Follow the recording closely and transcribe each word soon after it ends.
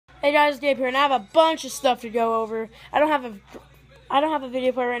Hey guys, Gabe here, and I have a bunch of stuff to go over. I don't have a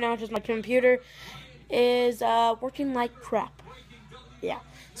video player right now because my computer is working like crap. Yeah,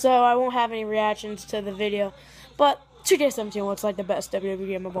 so I won't have any reactions to the video. But 2K17 looks like the best WWE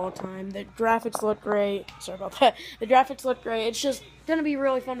game of all time. The graphics look great. Sorry about that. The graphics look great. It's just gonna be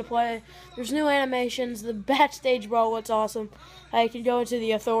really fun to play. There's new animations. The backstage brawl looks awesome. I can go into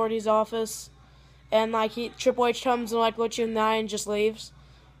the authorities' office, and like Triple H comes and like lets you in the eye and just leaves.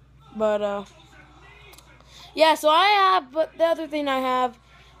 But, yeah, so but the other thing I have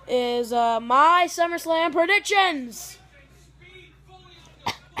is, my SummerSlam predictions!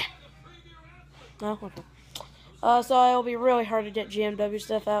 No? Okay. So it'll be really hard to get GMW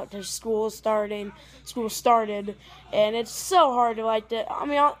stuff out because school started, and it's so hard to,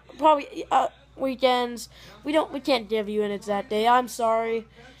 probably, weekends, we can't give you an exact day, I'm sorry,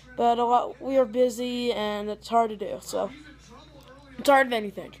 but we are busy, and it's hard to do, so, it's hard of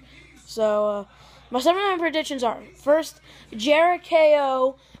anything. So, my SummerSlam predictions are, first,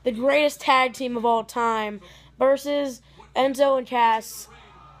 Jericho, the greatest tag team of all time, versus Enzo and Cass.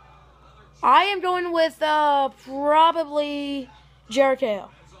 I am going with, probably Jericho,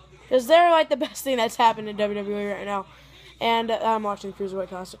 because they're, like, the best thing that's happened in WWE right now. And I'm watching Cruiserweight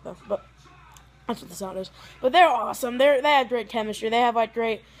Classic, though, but that's what the sound is. But they're awesome. They have great chemistry. They have,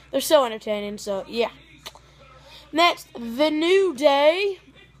 they're so entertaining, so, yeah. Next, The New Day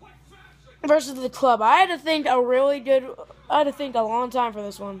versus The Club. I had to think a long time for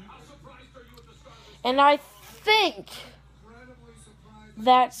this one. And I think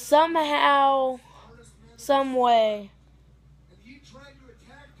that somehow, some way,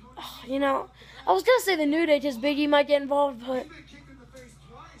 I was going to say The New Day because Big E might get involved, but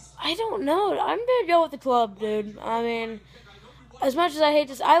I don't know. I'm going to go with The Club, dude. I mean, as much as I hate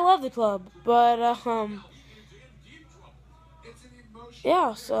this, I love The Club, but,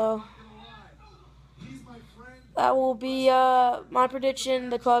 yeah, so that will be my prediction,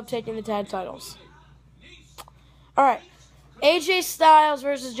 The Club taking the tag titles. Alright, AJ Styles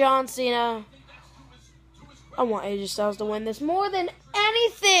versus John Cena. I want AJ Styles to win this more than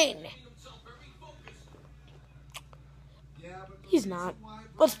anything. He's not.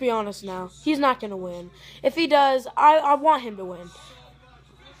 Let's be honest now. He's not going to win. If he does, I want him to win.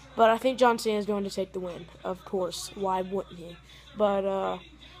 But I think John Cena is going to take the win, of course. Why wouldn't he? But,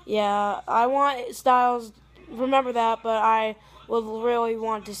 yeah, I want Styles, remember that, but I would really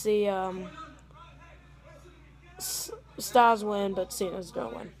want to see Styles win, but Cena's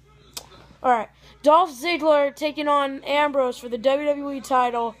going to win. Alright, Dolph Ziggler taking on Ambrose for the WWE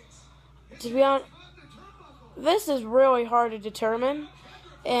title. To be honest, this is really hard to determine,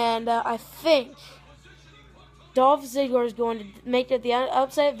 and I think Dolph Ziggler is going to make it the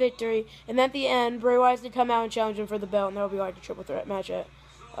upset victory, and at the end, Bray Wyatt's going to come out and challenge him for the belt, and there will be like a triple threat match at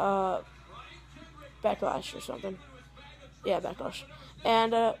Backlash or something. Yeah, Backlash.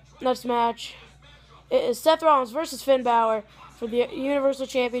 And next match is Seth Rollins versus Finn Balor for the Universal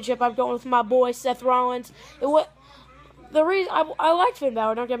Championship. I'm going with my boy Seth Rollins. The reason I like Finn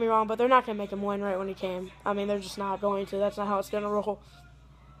Balor, don't get me wrong, but they're not going to make him win right when he came. I mean, they're just not going to. That's not how it's going to roll.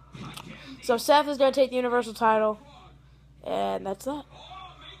 So Seth is going to take the Universal title, and that's that.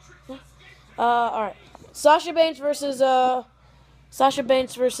 Yeah. All right, Sasha Banks versus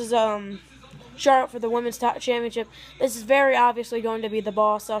Charlotte for the Women's Championship. This is very obviously going to be the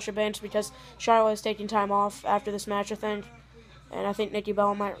boss, Sasha Banks, because Charlotte is taking time off after this match, I think, and I think Nikki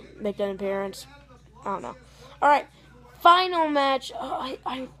Bella might make an appearance. I don't know. All right, final match. Oh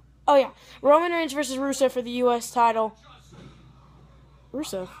yeah, Roman Reigns versus Rusev for the U.S. title.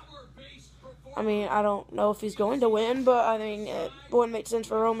 Rusev. I mean, I don't know if he's going to win, but I mean, it wouldn't make sense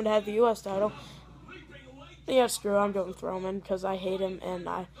for Roman to have the U.S. title. Yeah, screw it, I'm going with Roman, because I hate him, and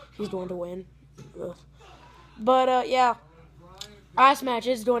he's going to win. Ugh. But, yeah, last match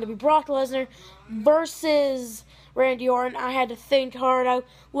is going to be Brock Lesnar versus Randy Orton. I had to think hard. I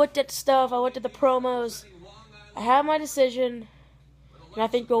looked at the stuff, I looked at the promos. I have my decision, and I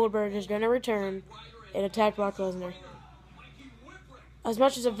think Goldberg is going to return and attack Brock Lesnar. As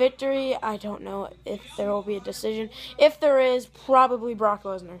much as a victory, I don't know if there will be a decision. If there is, probably Brock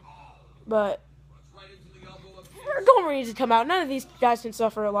Lesnar. But Goldberg needs to come out. None of these guys can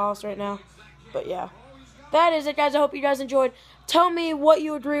suffer a loss right now. But yeah, that is it, guys. I hope you guys enjoyed. Tell me what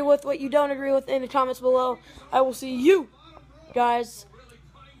you agree with, what you don't agree with in the comments below. I will see you guys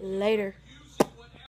later.